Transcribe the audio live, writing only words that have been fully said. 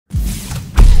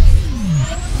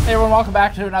Hey everyone, welcome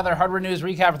back to another hardware news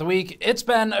recap of the week. It's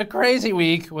been a crazy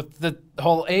week with the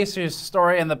whole Asus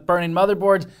story and the burning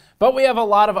motherboards, but we have a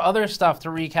lot of other stuff to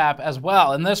recap as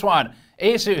well. In this one,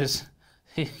 Asus,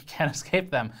 you can't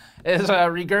escape them, is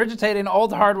regurgitating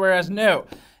old hardware as new.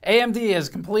 AMD is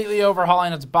completely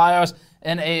overhauling its BIOS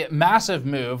in a massive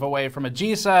move away from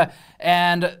AGESA,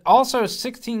 and also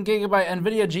 16 gigabyte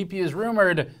NVIDIA GPUs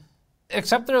rumored,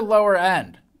 except they're lower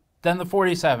end than the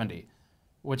 4070.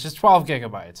 Which is 12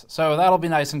 gigabytes. So that'll be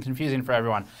nice and confusing for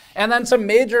everyone. And then some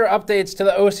major updates to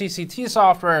the OCCT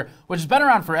software, which has been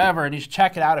around forever, and you should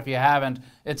check it out if you haven't.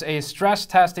 It's a stress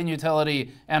testing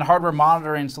utility and hardware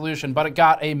monitoring solution, but it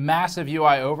got a massive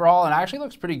UI overhaul and actually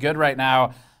looks pretty good right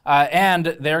now.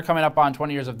 And they're coming up on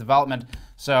 20 years of development,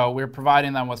 so we're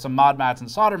providing them with some mod mats and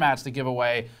solder mats to give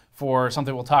away for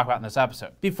something we'll talk about in this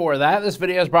episode. Before that, this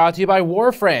video is brought to you by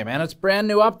Warframe and its brand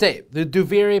new update, the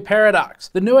Duviri Paradox.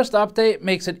 The newest update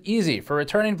makes it easy for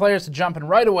returning players to jump in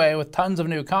right away with tons of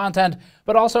new content,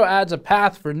 but also adds a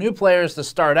path for new players to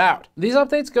start out. These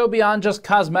updates go beyond just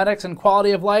cosmetics and quality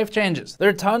of life changes. There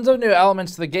are tons of new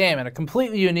elements to the game and a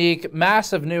completely unique,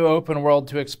 massive new open world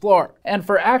to explore. And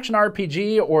for action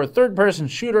RPG or third-person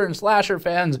shooter and slasher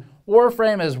fans,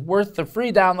 Warframe is worth the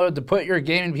free download to put your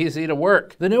gaming PC to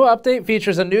work. The new update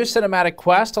features a new cinematic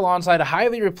quest alongside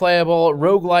highly replayable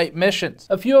roguelite missions.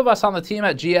 A few of us on the team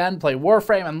at GN play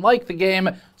Warframe and like the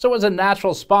game, so it was a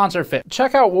natural sponsor fit.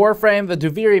 Check out Warframe, the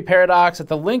Duviri Paradox at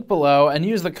the link below and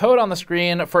use the code on the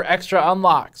screen for extra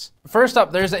unlocks. First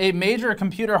up, there's a major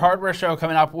computer hardware show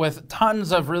coming up with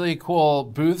tons of really cool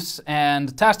booths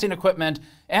and testing equipment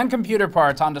and computer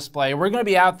parts on display. We're going to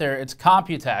be out there. It's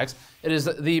Computex. It is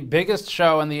the biggest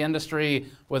show in the industry,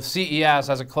 with CES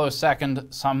as a close second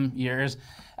some years.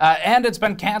 And it's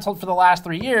been canceled for the last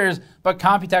 3 years, but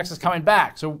Computex is coming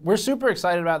back. So we're super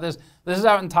excited about this. This is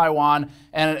out in Taiwan,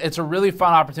 and it's a really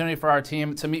fun opportunity for our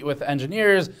team to meet with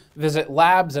engineers, visit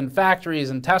labs and factories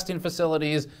and testing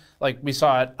facilities, like we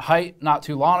saw at Height not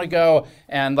too long ago,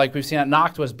 and like we've seen at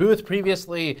Noctua's booth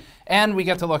previously, and we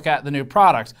get to look at the new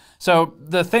products. So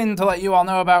the thing to let you all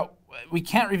know about, we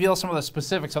can't reveal some of the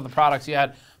specifics of the products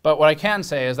yet, but what I can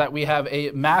say is that we have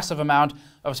a massive amount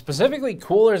of specifically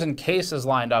coolers and cases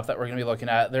lined up that we're going to be looking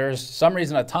at. There's some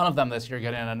reason a ton of them this year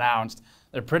getting announced.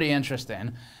 They're pretty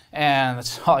interesting, and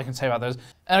that's all I can say about those.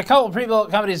 And a couple of pre-built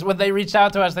companies, when they reached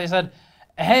out to us, they said,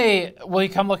 hey, will you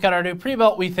come look at our new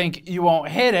pre-built? We think you won't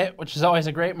hate it, which is always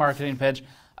a great marketing pitch.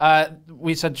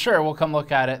 We said, sure, we'll come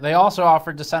look at it. They also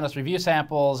offered to send us review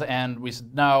samples, and we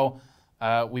said, no,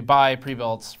 we buy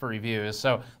pre-builts for reviews.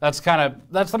 So that's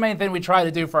the main thing we try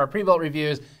to do for our pre-built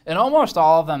reviews, and almost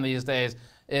all of them these days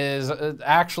is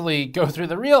actually go through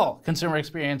the real consumer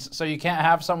experience. So you can't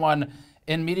have someone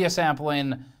in media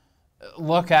sampling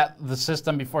look at the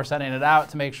system before sending it out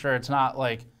to make sure it's not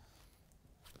like,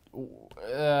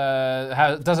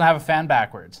 doesn't have a fan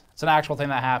backwards. It's an actual thing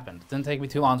that happened. It didn't take me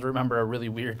too long to remember a really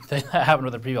weird thing that happened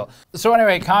with a pre-built. So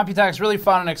anyway, Computex, really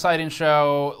fun and exciting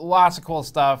show, lots of cool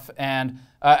stuff, and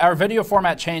our video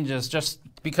format changes just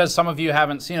because some of you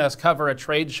haven't seen us cover a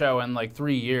trade show in like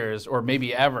 3 years, or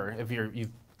maybe ever if you've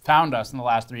found us in the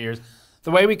last 3 years.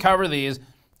 The way we cover these,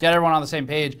 get everyone on the same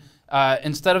page,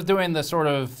 instead of doing the sort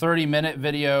of 30-minute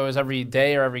videos every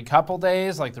day or every couple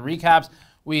days, like the recaps,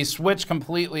 we switch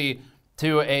completely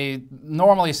to a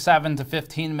normally 7 to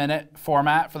 15-minute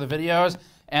format for the videos,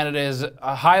 and it is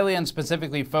highly and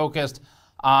specifically focused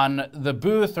on the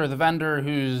booth or the vendor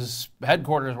whose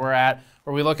headquarters we're at,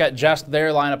 where we look at just their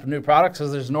lineup of new products,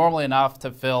 because there's normally enough to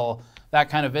fill that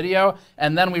kind of video,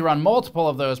 and then we run multiple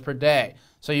of those per day.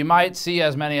 So you might see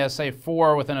as many as, say,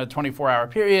 4 within a 24-hour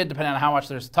period, depending on how much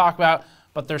there's to talk about,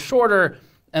 but they're shorter,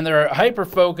 and they're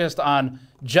hyper-focused on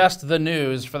just the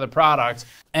news for the products.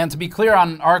 And to be clear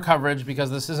on our coverage,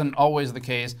 because this isn't always the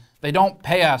case, they don't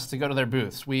pay us to go to their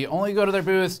booths. We only go to their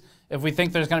booths if we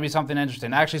think there's going to be something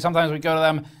interesting. Actually, sometimes we go to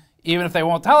them even if they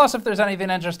won't tell us if there's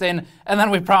anything interesting, and then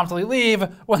we promptly leave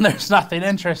when there's nothing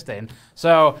interesting.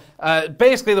 So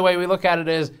basically the way we look at it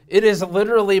is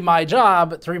literally my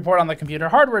job to report on the computer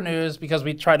hardware news, because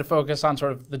we try to focus on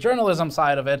sort of the journalism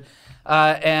side of it.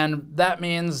 And that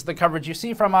means the coverage you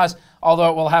see from us,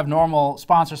 although it will have normal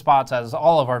sponsor spots as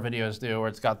all of our videos do, where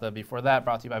it's got the before that,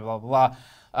 brought to you by blah, blah,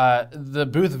 blah. The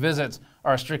booth visits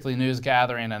are strictly news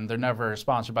gathering, and they're never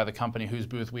sponsored by the company whose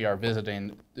booth we are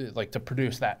visiting, like to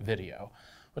produce that video,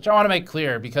 which I want to make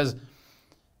clear because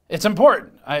it's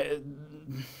important. I've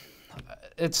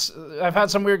had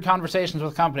some weird conversations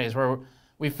with companies where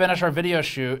we finish our video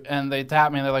shoot and they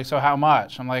tap me and they're like, so how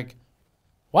much? I'm like,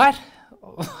 what?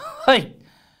 Like,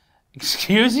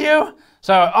 excuse you?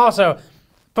 So also,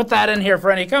 put that in here for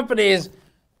any companies.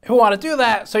 who want to do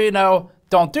that, so you know,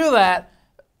 don't do that,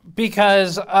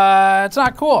 because it's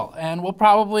not cool. And we'll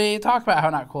probably talk about how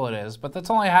not cool it is, but that's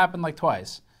only happened like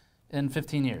twice in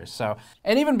 15 years. So,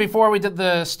 and even before we did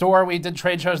the store, we did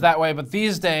trade shows that way, but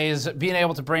these days, being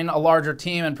able to bring a larger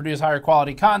team and produce higher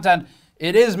quality content,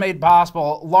 it is made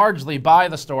possible largely by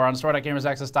the store on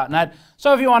store.gamersaccess.net.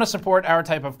 So if you want to support our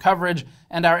type of coverage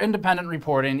and our independent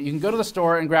reporting, you can go to the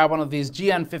store and grab one of these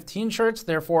GN15 shirts.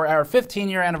 They're for our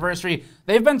 15-year anniversary.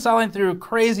 They've been selling through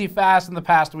crazy fast in the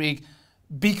past week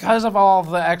because of all of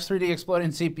the X3D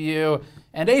exploding CPU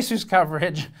and Asus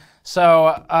coverage. So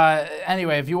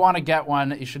anyway, if you want to get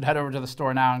one, you should head over to the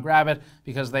store now and grab it,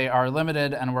 because they are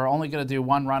limited and we're only going to do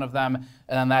one run of them,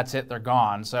 and then that's it, they're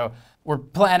gone. So we're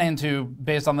planning to,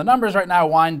 based on the numbers right now,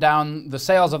 wind down the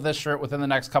sales of this shirt within the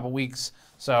next couple weeks.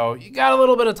 So you got a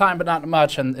little bit of time, but not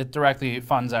much, and it directly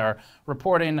funds our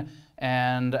reporting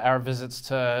and our visits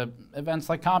to events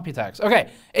like Computex. Okay,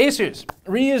 Asus,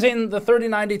 reusing the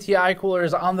 3090 Ti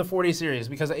coolers on the 40 series,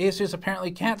 because Asus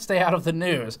apparently can't stay out of the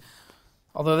news.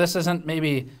 Although this isn't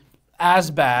maybe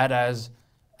as bad as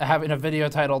having a video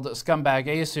titled Scumbag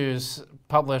Asus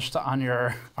published on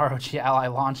your ROG Ally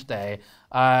launch day.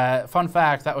 Fun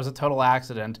fact, that was a total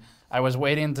accident. I was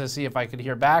waiting to see if I could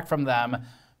hear back from them,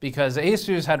 because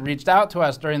Asus had reached out to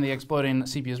us during the exploding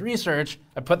CPUs research.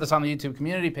 I put this on the YouTube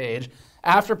community page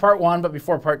after part 1, but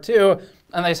before part 2,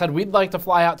 and they said, we'd like to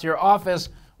fly out to your office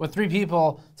with 3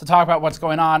 people to talk about what's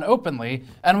going on openly.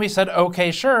 And we said,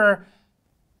 okay, sure.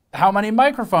 How many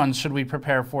microphones should we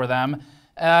prepare for them?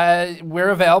 We're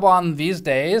available on these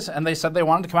days, and they said they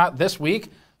wanted to come out this week.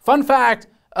 Fun fact,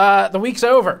 the week's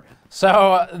over.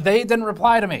 So they didn't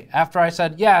reply to me after I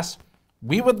said, yes,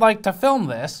 we would like to film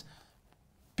this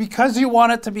because you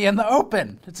want it to be in the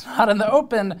open. It's not in the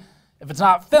open if it's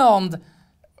not filmed,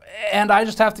 and I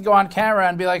just have to go on camera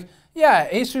and be like, yeah,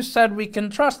 Asus said we can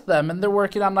trust them and they're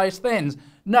working on nice things.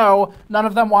 No, none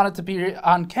of them wanted to be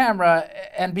on camera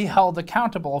and be held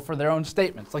accountable for their own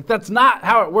statements. Like, that's not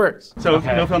how it works. So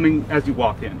okay. No filming as you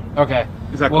walk in. Okay.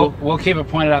 Is that cool? We'll keep it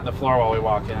pointed at the floor while we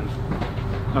walk in.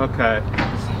 Okay.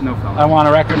 No filming. I want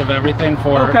a record of everything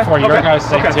for your guys'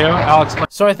 sake too. I'll explain.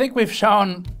 So I think we've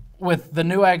shown with the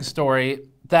Newegg story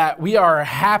that we are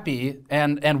happy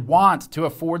and want to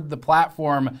afford the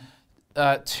platform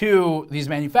to these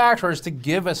manufacturers to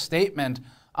give a statement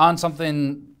on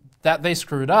something that they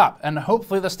screwed up. And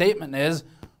hopefully the statement is,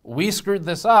 we screwed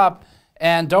this up,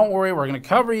 and don't worry, we're gonna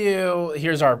cover you.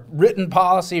 Here's our written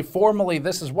policy. Formally,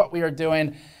 this is what we are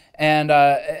doing.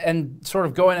 And sort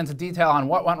of going into detail on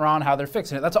what went wrong, how they're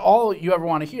fixing it. That's all you ever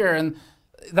wanna hear. And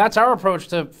that's our approach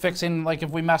to fixing, like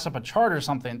if we mess up a chart or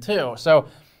something too. So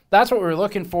that's what we were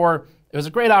looking for. It was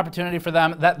a great opportunity for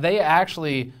them that they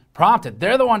actually prompted.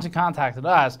 They're the ones who contacted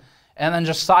us, and then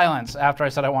just silence after I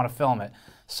said I want to film it.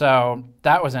 So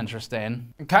that was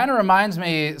interesting. It kind of reminds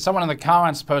me, someone in the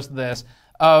comments posted this,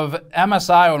 of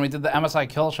MSI when we did the MSI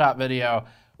kill shot video,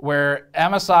 where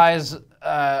MSI's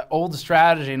old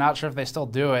strategy, not sure if they still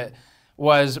do it,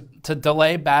 was to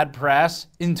delay bad press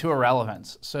into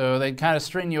irrelevance. So they'd kind of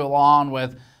string you along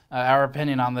with our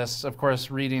opinion on this. Of course,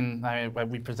 reading,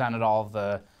 we presented all of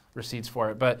the receipts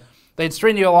for it, but they'd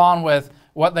string you along with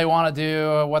what they want to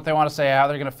do, what they want to say, how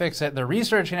they're going to fix it. They're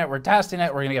researching it, we're testing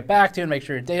it, we're going to get back to it and make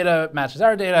sure your data matches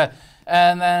our data,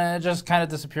 and then it just kind of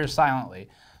disappears silently.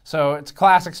 So it's a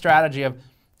classic strategy of,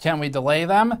 can we delay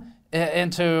them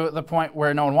into the point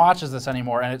where no one watches this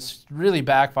anymore? And it's really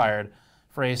backfired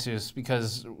for Asus,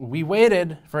 because we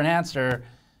waited for an answer,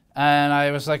 and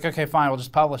I was like, okay, fine, we'll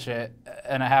just publish it.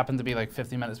 And it happened to be like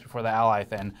 50 minutes before the Ally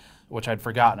thing, which I'd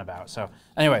forgotten about. So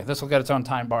anyway, this will get its own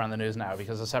time bar in the news now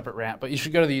because it's a separate rant. But you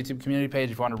should go to the YouTube community page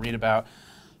if you want to read about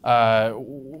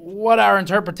what our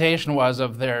interpretation was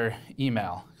of their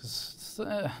email. It's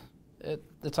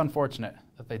unfortunate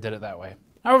that they did it that way.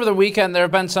 Over the weekend, there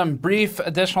have been some brief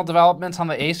additional developments on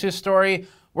the Asus story.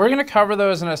 We're going to cover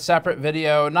those in a separate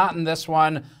video, not in this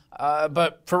one.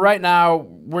 But for right now,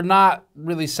 we're not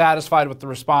really satisfied with the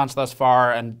response thus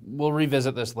far, and we'll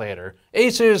revisit this later.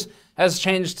 Asus has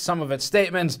changed some of its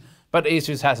statements, but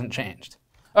Asus hasn't changed.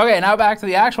 Okay, now back to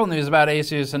the actual news about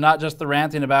Asus, and not just the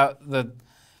ranting about the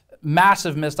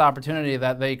massive missed opportunity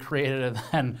that they created and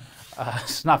then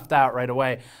snuffed out right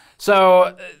away.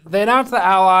 So they announced the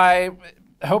Ally.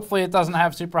 Hopefully it doesn't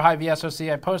have super high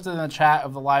VSOC. I posted in the chat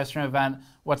of the live stream event,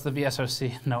 what's the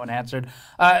VSOC? No one answered.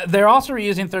 They're also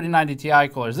reusing 3090 Ti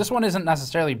coolers. This one isn't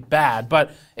necessarily bad,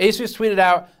 but Asus tweeted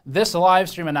out this live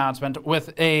stream announcement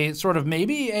with a sort of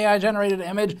maybe AI-generated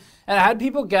image, and it had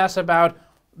people guess about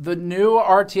the new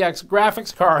RTX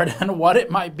graphics card and what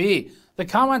it might be. The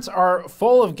comments are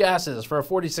full of guesses for a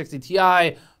 4060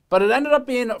 Ti, but it ended up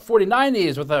being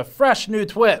 4090s with a fresh new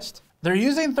twist. They're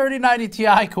using 3090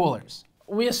 Ti coolers.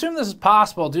 We assume this is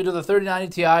possible due to the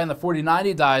 3090 Ti and the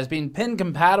 4090 dies being pin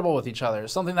compatible with each other,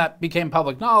 something that became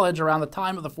public knowledge around the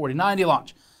time of the 4090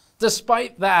 launch.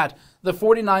 Despite that, the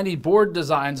 4090 board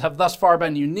designs have thus far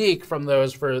been unique from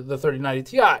those for the 3090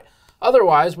 Ti.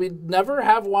 Otherwise, we'd never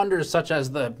have wonders such as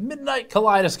the Midnight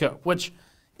Kaleidoscope, which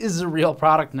is a real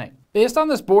product name. Based on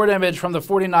this board image from the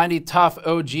 4090 TUF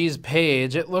OG's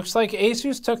page, it looks like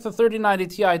Asus took the 3090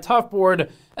 Ti TUF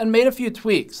board and made a few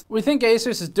tweaks. We think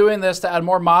Asus is doing this to add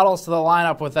more models to the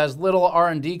lineup with as little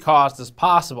R&D cost as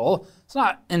possible. It's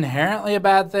not inherently a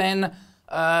bad thing,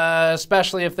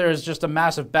 especially if there's just a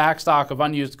massive backstock of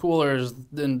unused coolers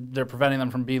and they're preventing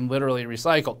them from being literally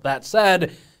recycled. That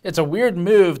said, it's a weird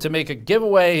move to make a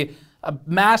giveaway, a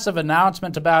massive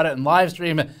announcement about it in live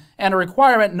stream, and a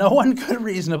requirement no one could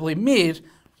reasonably meet,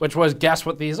 which was guess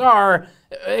what these are,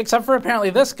 except for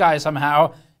apparently this guy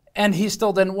somehow, and he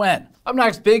still didn't win. Up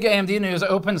next, big AMD news,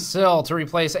 openSIL to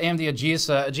replace AMD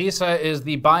AGESA. AGESA is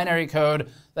the binary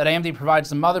code that AMD provides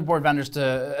to motherboard vendors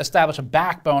to establish a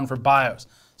backbone for BIOS.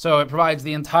 So it provides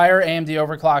the entire AMD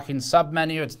overclocking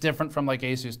submenu. It's different from like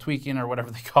Asus tweaking or whatever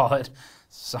they call it.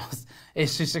 So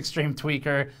Asus Extreme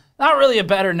Tweaker. Not really a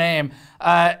better name.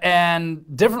 And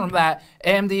different from that,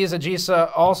 AMD's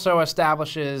AGESA also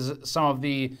establishes some of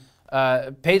the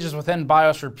pages within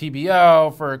BIOS for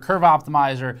PBO, for Curve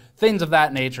Optimizer, things of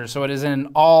that nature. So it is in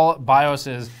all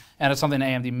BIOSes, and it's something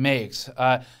AMD makes.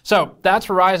 So that's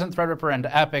Ryzen, Threadripper, and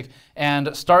Epic.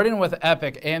 And starting with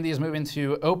Epic, AMD is moving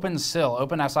to openSIL,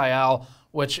 openSIL,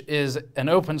 which is an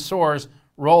open source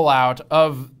rollout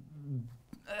of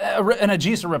an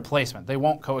AGESA replacement. They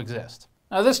won't coexist.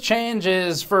 Now, this change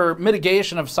is for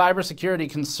mitigation of cybersecurity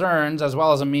concerns as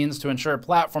well as a means to ensure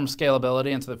platform scalability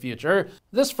into the future.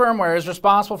 This firmware is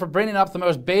responsible for bringing up the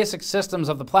most basic systems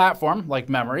of the platform, like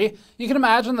memory. You can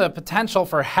imagine the potential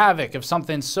for havoc if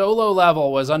something so low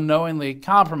level was unknowingly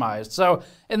compromised. So,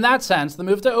 in that sense, the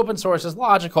move to open source is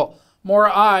logical. More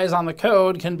eyes on the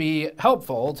code can be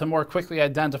helpful to more quickly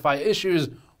identify issues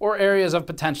or areas of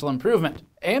potential improvement.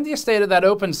 AMD stated that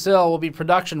openSIL will be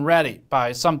production ready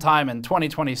by sometime in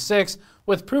 2026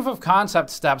 with proof of concept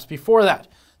steps before that.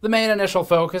 The main initial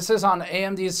focus is on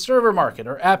AMD's server market,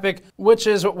 or EPYC, which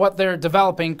is what they're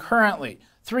developing currently.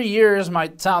 3 years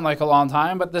might sound like a long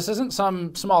time, but this isn't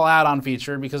some small add-on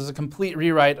feature because it's a complete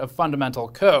rewrite of fundamental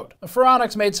code.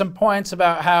 Phanteks made some points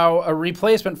about how a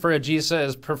replacement for AGESA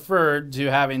is preferred to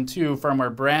having 2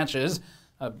 firmware branches,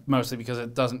 mostly because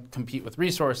it doesn't compete with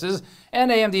resources, and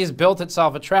AMD's built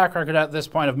itself a track record at this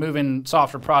point of moving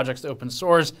software projects to open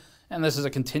source, and this is a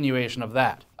continuation of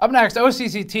that. Up next,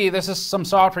 OCCT. This is some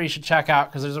software you should check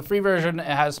out because there's a free version. It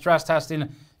has stress testing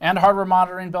and hardware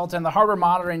monitoring built in. The hardware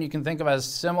monitoring you can think of as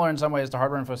similar in some ways to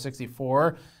Hardware Info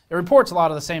 64. It reports a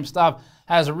lot of the same stuff,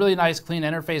 has a really nice clean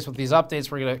interface with these updates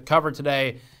we're going to cover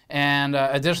today, and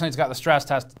additionally it's got the stress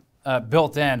test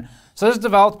built in. So this is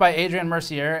developed by Adrian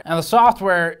Mercier, and the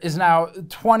software is now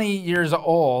 20 years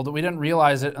old. We didn't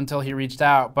realize it until he reached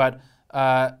out, but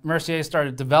Mercier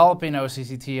started developing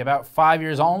OCCT about 5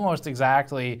 years almost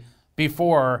exactly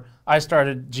before I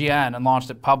started GN and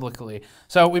launched it publicly.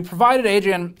 So we provided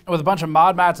Adrian with a bunch of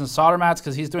mod mats and solder mats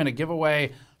because he's doing a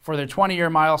giveaway for their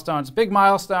 20-year milestone. It's a big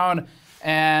milestone,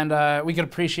 and we could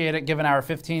appreciate it given our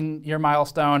 15-year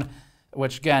milestone,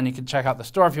 which again, you can check out the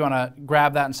store if you want to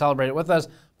grab that and celebrate it with us.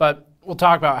 But we'll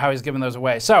talk about how he's giving those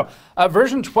away. So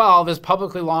version 12 is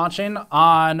publicly launching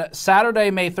on Saturday,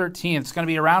 May 13th. It's going to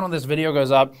be around when this video goes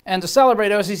up. And to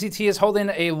celebrate, OCCT is holding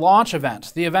a launch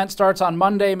event. The event starts on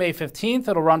Monday, May 15th.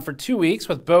 It'll run for 2 weeks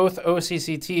with both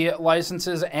OCCT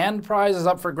licenses and prizes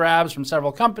up for grabs from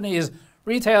several companies,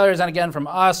 retailers, and again from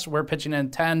us. We're pitching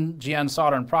in 10 GN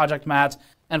solder and project mats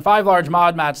and 5 large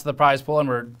mod mats to the prize pool, and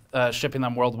we're shipping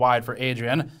them worldwide for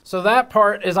Adrian. So that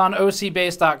part is on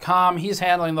ocbase.com. He's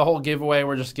handling the whole giveaway.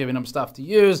 We're just giving him stuff to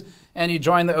use, and you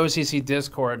join the OCC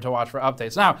Discord to watch for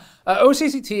updates. Now,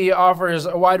 OCCT offers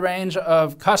a wide range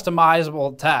of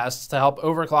customizable tests to help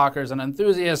overclockers and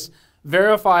enthusiasts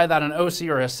verify that an OC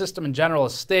or a system in general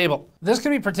is stable. This can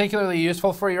be particularly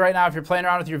useful for you right now if you're playing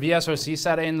around with your VSOC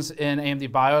settings in AMD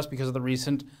BIOS because of the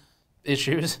recent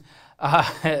issues.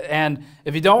 And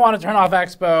if you don't want to turn off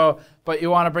Expo, but you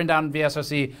want to bring down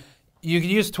VSOC, you can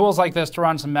use tools like this to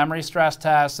run some memory stress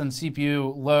tests and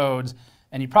CPU loads,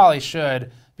 and you probably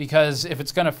should, because if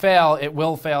it's going to fail, it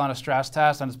will fail in a stress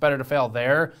test, and it's better to fail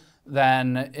there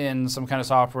than in some kind of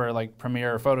software like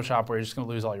Premiere or Photoshop where you're just going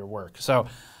to lose all your work. So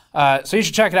So you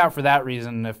should check it out for that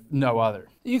reason, if no other.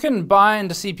 You can bind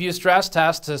CPU stress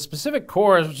tests to specific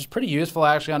cores, which is pretty useful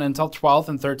actually on Intel 12th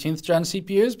and 13th gen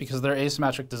CPUs because of their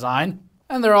asymmetric design.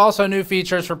 And there are also new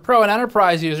features for pro and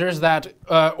enterprise users that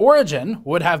Origin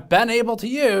would have been able to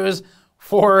use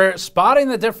for spotting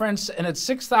the difference in its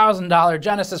 $6,000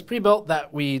 Genesis pre-built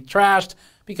that we trashed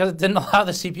because it didn't allow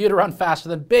the CPU to run faster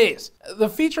than base. The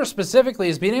feature specifically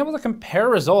is being able to compare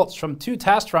results from 2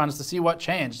 test runs to see what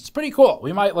changed. It's pretty cool.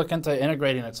 We might look into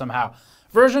integrating it somehow.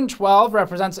 Version 12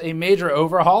 represents a major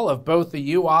overhaul of both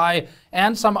the UI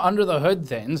and some under-the-hood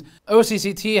things.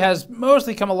 OCCT has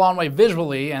mostly come a long way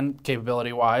visually and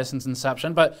capability-wise since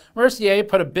inception, but Mercier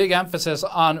put a big emphasis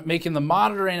on making the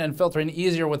monitoring and filtering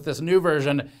easier with this new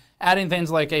version, adding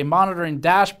things like a monitoring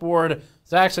dashboard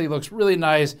that actually looks really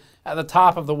nice at the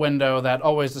top of the window that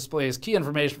always displays key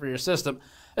information for your system.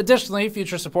 Additionally,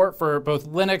 future support for both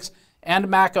Linux and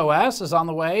Mac OS is on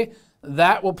the way.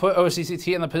 That will put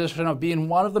OCCT in the position of being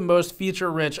one of the most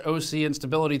feature-rich OC and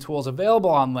stability tools available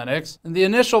on Linux. And the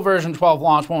initial version 12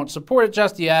 launch won't support it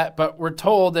just yet, but we're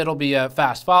told it'll be a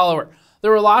fast follower. There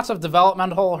were lots of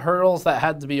developmental hurdles that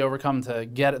had to be overcome to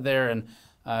get it there, and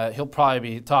he'll probably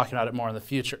be talking about it more in the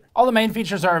future. All the main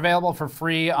features are available for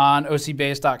free on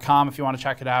ocbase.com if you want to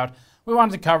check it out. We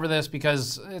wanted to cover this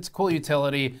because it's a cool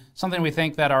utility, something we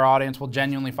think that our audience will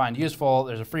genuinely find useful.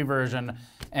 There's a free version,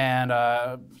 and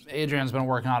Adrian's been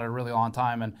working on it a really long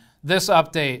time. And this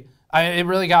update, it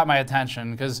really got my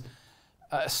attention because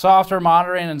software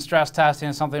monitoring and stress testing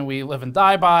is something we live and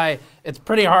die by. It's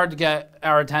pretty hard to get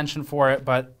our attention for it,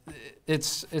 but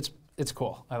it's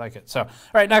cool. I like it. So, all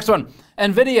right, next one.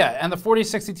 NVIDIA and the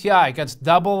 4060 Ti gets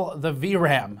double the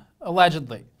VRAM,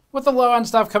 allegedly. With the low-end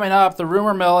stuff coming up, the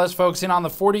rumor mill is focusing on the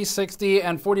 4060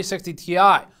 and 4060 Ti.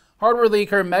 Hardware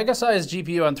leaker Megasize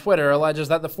GPU on Twitter alleges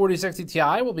that the 4060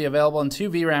 Ti will be available in 2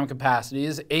 VRAM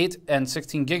capacities, 8 and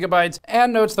 16 gigabytes,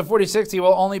 and notes the 4060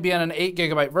 will only be in an 8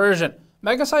 gigabyte version.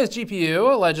 Megasize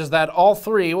GPU alleges that all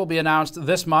 3 will be announced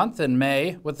this month in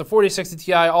May, with the 4060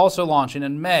 Ti also launching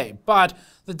in May. But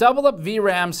the doubled-up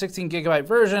VRAM 16 gigabyte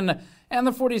version and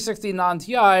the 4060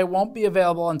 non-Ti won't be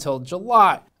available until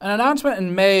July. An announcement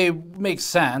in May makes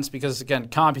sense because, again,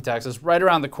 Computex is right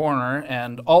around the corner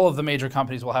and all of the major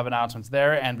companies will have announcements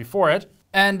there and before it.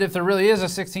 And if there really is a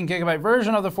 16 gigabyte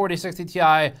version of the 4060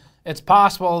 Ti, it's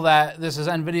possible that this is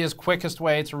NVIDIA's quickest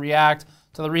way to react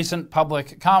to the recent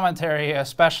public commentary,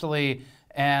 especially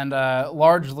and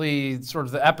largely sort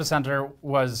of the epicenter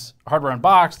was Hardware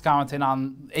Unboxed, commenting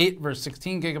on 8 versus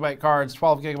 16 gigabyte cards,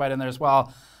 12 gigabyte in there as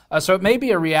well. So it may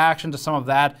be a reaction to some of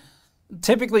that.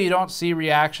 Typically, you don't see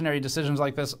reactionary decisions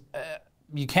like this.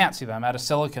 You can't see them at a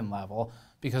silicon level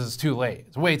because it's too late.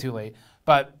 It's way too late.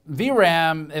 But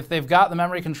VRAM, if they've got the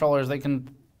memory controllers, they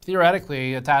can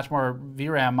theoretically attach more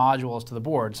VRAM modules to the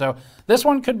board. So this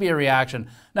one could be a reaction.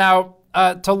 Now,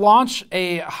 to launch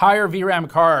a higher VRAM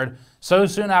card so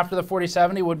soon after the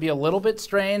 4070 would be a little bit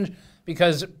strange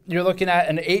because you're looking at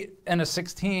an 8 and a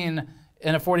 16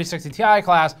 in a 4060 Ti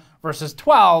class versus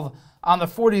 12 on the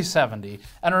 4070.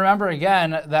 And remember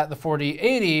again that the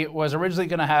 4080 was originally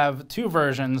going to have 2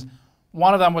 versions.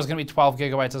 One of them was going to be 12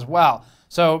 gigabytes as well.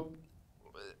 So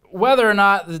whether or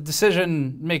not the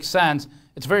decision makes sense,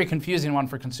 it's a very confusing one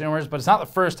for consumers, but it's not the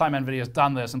first time NVIDIA has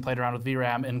done this and played around with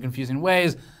VRAM in confusing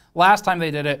ways. Last time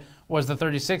they did it was the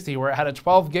 3060, where it had a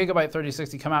 12 gigabyte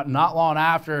 3060 come out not long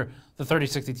after the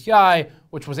 3060 Ti,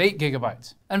 which was 8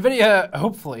 gigabytes. NVIDIA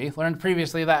hopefully learned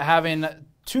previously that having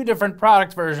 2 different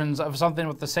product versions of something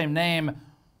with the same name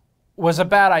was a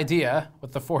bad idea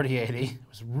with the 4080. It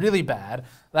was really bad.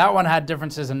 That one had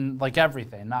differences in like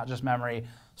everything, not just memory.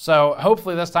 So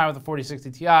hopefully this time with the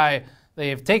 4060 Ti,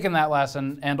 they've taken that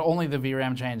lesson and only the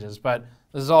VRAM changes. But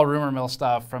this is all rumor mill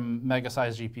stuff from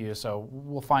Megasize GPU, so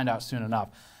we'll find out soon enough.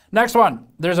 Next one,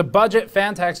 there's a budget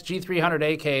Phanteks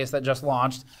G300A case that just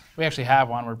launched. We actually have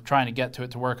one. We're trying to get to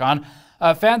it to work on.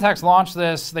 Phanteks launched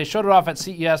this. They showed it off at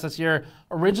CES this year.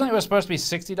 Originally, it was supposed to be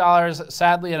 $60.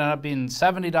 Sadly, it ended up being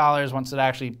 $70 once it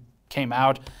actually came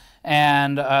out.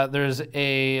 And there's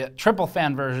a triple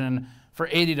fan version for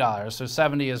 $80. So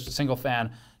 70 is single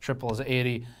fan, triple is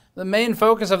 80. The main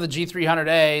focus of the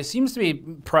G300A seems to be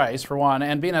price, for one,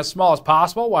 and being as small as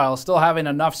possible while still having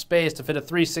enough space to fit a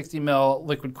 360mm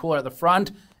liquid cooler at the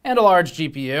front and a large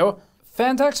GPU.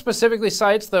 Phanteks specifically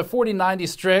cites the 4090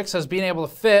 Strix as being able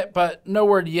to fit, but no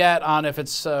word yet on if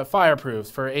it's fireproof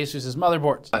for Asus's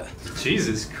motherboards.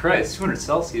 Jesus Christ, 200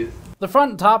 Celsius. The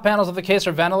front and top panels of the case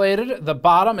are ventilated. The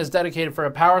bottom is dedicated for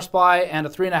a power supply and a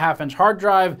 3.5-inch hard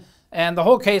drive. And the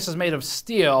whole case is made of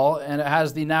steel, and it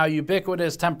has the now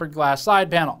ubiquitous tempered glass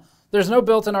side panel. There's no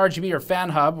built-in RGB or fan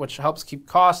hub, which helps keep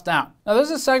costs down. Now, this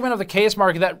is a segment of the case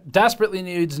market that desperately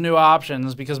needs new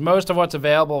options because most of what's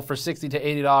available for $60 to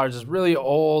 $80 is really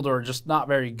old or just not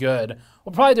very good.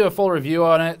 We'll probably do a full review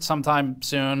on it sometime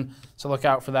soon, so look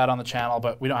out for that on the channel,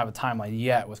 but we don't have a timeline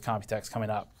yet with Computex coming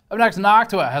up. Up next,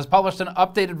 Noctua has published an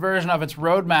updated version of its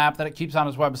roadmap that it keeps on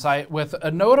its website with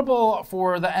a notable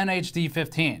for the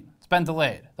NHD15. It's been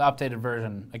delayed, the updated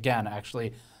version again,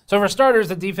 actually. So for starters,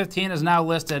 the D15 is now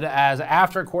listed as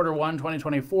after Q1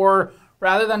 2024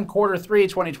 rather than Q3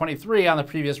 2023 on the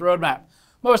previous roadmap.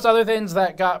 Most other things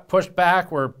that got pushed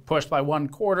back were pushed by 1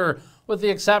 quarter, with the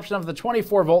exception of the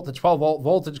 24 volt to 12 volt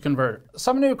voltage converter.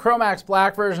 Some new Chromax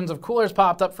black versions of coolers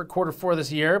popped up for Q4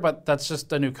 this year, but that's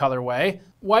just a new colorway.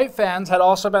 White fans had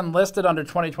also been listed under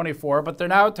 2024, but they're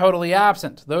now totally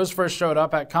absent. Those first showed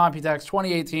up at Computex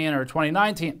 2018 or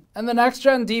 2019. And the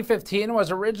next-gen D15 was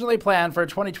originally planned for a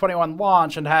 2021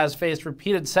 launch and has faced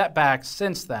repeated setbacks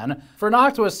since then. For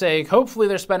Noctua's sake, hopefully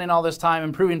they're spending all this time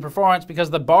improving performance because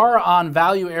the bar on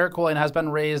value air cooling has been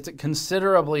raised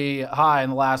considerably high in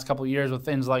the last couple of years with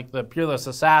things like the Peerless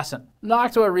Assassin.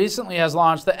 Noctua recently has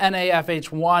launched the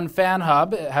NAFH1 fan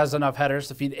hub. It has enough headers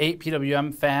to feed 8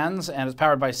 PWM fans and is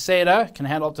powered by SATA, can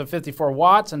handle up to 54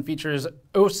 watts and features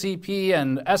OCCT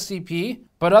and SCP.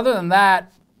 But other than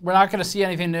that, we're not going to see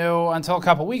anything new until a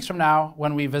couple weeks from now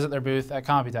when we visit their booth at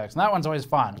Computex. And that one's always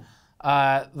fun.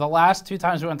 The last 2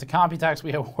 times we went to Computex,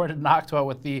 we awarded Noctua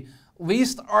with the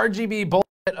least RGB bullshit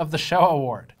of the show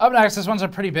award. Up next, this one's a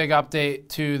pretty big update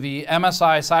to the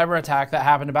MSI cyber attack that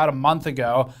happened about a month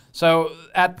ago. So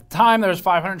at the time, there was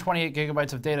 528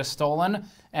 gigabytes of data stolen,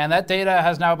 and that data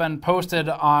has now been posted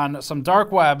on some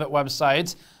dark web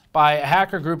websites by a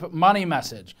hacker group, Money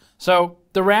Message. So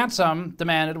the ransom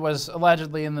demanded was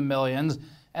allegedly in the millions,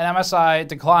 and MSI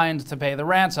declined to pay the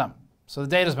ransom. So the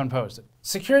data's been posted.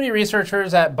 Security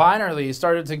researchers at Binarly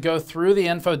started to go through the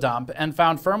info dump and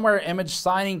found firmware image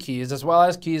signing keys as well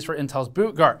as keys for Intel's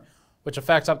boot guard, which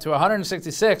affects up to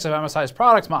 166 of MSI's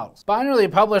product models. Binarly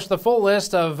published the full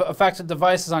list of affected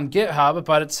devices on GitHub,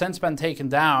 but it's since been taken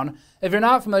down. If you're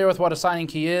not familiar with what a signing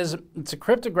key is, it's a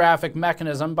cryptographic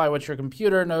mechanism by which your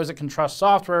computer knows it can trust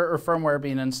software or firmware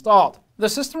being installed. The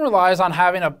system relies on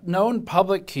having a known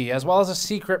public key as well as a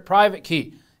secret private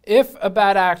key. If a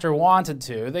bad actor wanted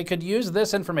to, they could use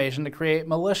this information to create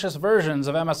malicious versions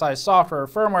of MSI's software or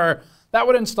firmware that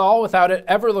would install without it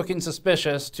ever looking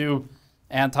suspicious to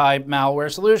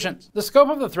anti-malware solutions. The scope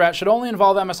of the threat should only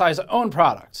involve MSI's own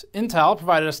products. Intel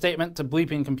provided a statement to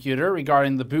Bleeping Computer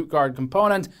regarding the boot guard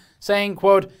component, saying,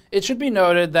 quote, "It should be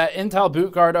noted that Intel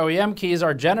boot guard OEM keys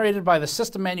are generated by the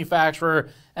system manufacturer,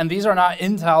 and these are not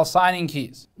Intel signing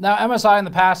keys." Now, MSI in the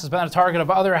past has been a target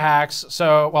of other hacks,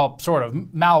 well, sort of,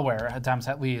 malware attempts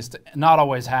at least, not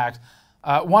always hacks.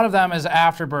 One of them is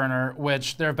Afterburner,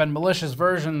 which there have been malicious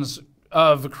versions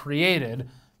of created,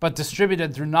 but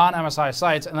distributed through non-MSI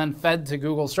sites and then fed to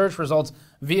Google search results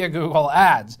via Google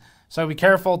Ads. So be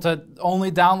careful to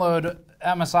only download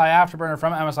MSI Afterburner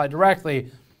from MSI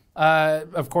directly.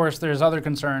 Of course, there's other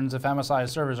concerns if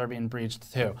MSI's servers are being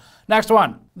breached too. Next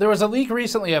one. There was a leak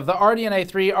recently of the RDNA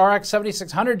 3 RX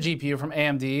 7600 GPU from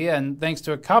AMD, and thanks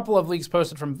to a couple of leaks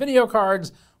posted from video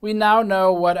cards, we now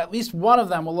know what at least one of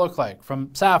them will look like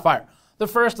from Sapphire. The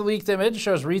first leaked image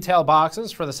shows retail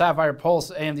boxes for the Sapphire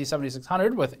Pulse AMD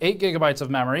 7600 with 8 gigabytes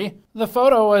of memory. The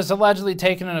photo was allegedly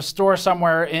taken in a store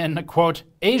somewhere in, quote,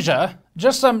 Asia.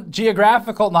 Just some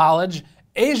geographical knowledge.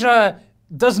 Asia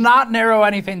does not narrow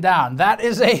anything down. That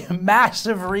is a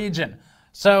massive region.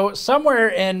 So somewhere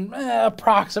in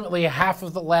approximately half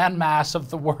of the landmass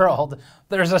of the world,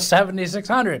 there's a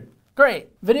 7600. Great.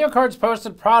 Video cards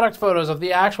posted product photos of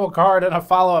the actual card and a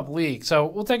follow-up leak. So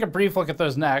we'll take a brief look at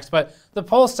those next, but the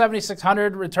Pulse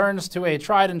 7600 returns to a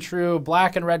tried and true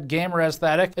black and red gamer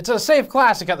aesthetic. It's a safe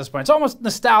classic at this point. It's almost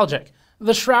nostalgic.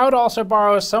 The shroud also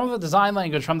borrows some of the design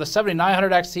language from the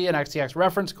 7900 XT and XTX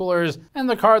reference coolers, and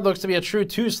the card looks to be a true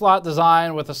 2-slot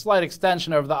design with a slight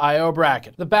extension over the I/O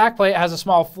bracket. The backplate has a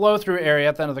small flow-through area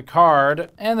at the end of the card,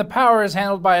 and the power is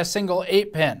handled by a single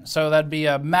 8-pin, so that'd be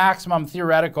a maximum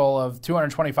theoretical of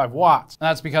 225 watts. And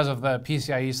that's because of the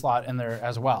PCIe slot in there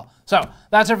as well. So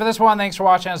that's it for this one. Thanks for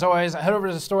watching. As always, head over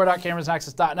to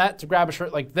store.camerasnexus.net to grab a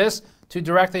shirt like this to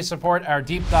directly support our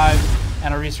deep dive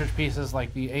and our research pieces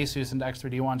like the Asus and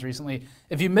X3D ones recently.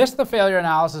 If you missed the failure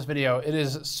analysis video, it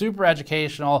is super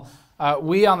educational.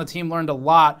 We on the team learned a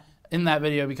lot in that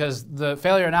video because the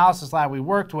failure analysis lab we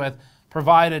worked with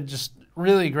provided just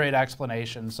really great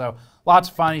explanations. So lots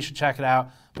of fun. You should check it out.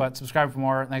 But subscribe for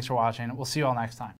more. Thanks for watching. We'll see you all next time.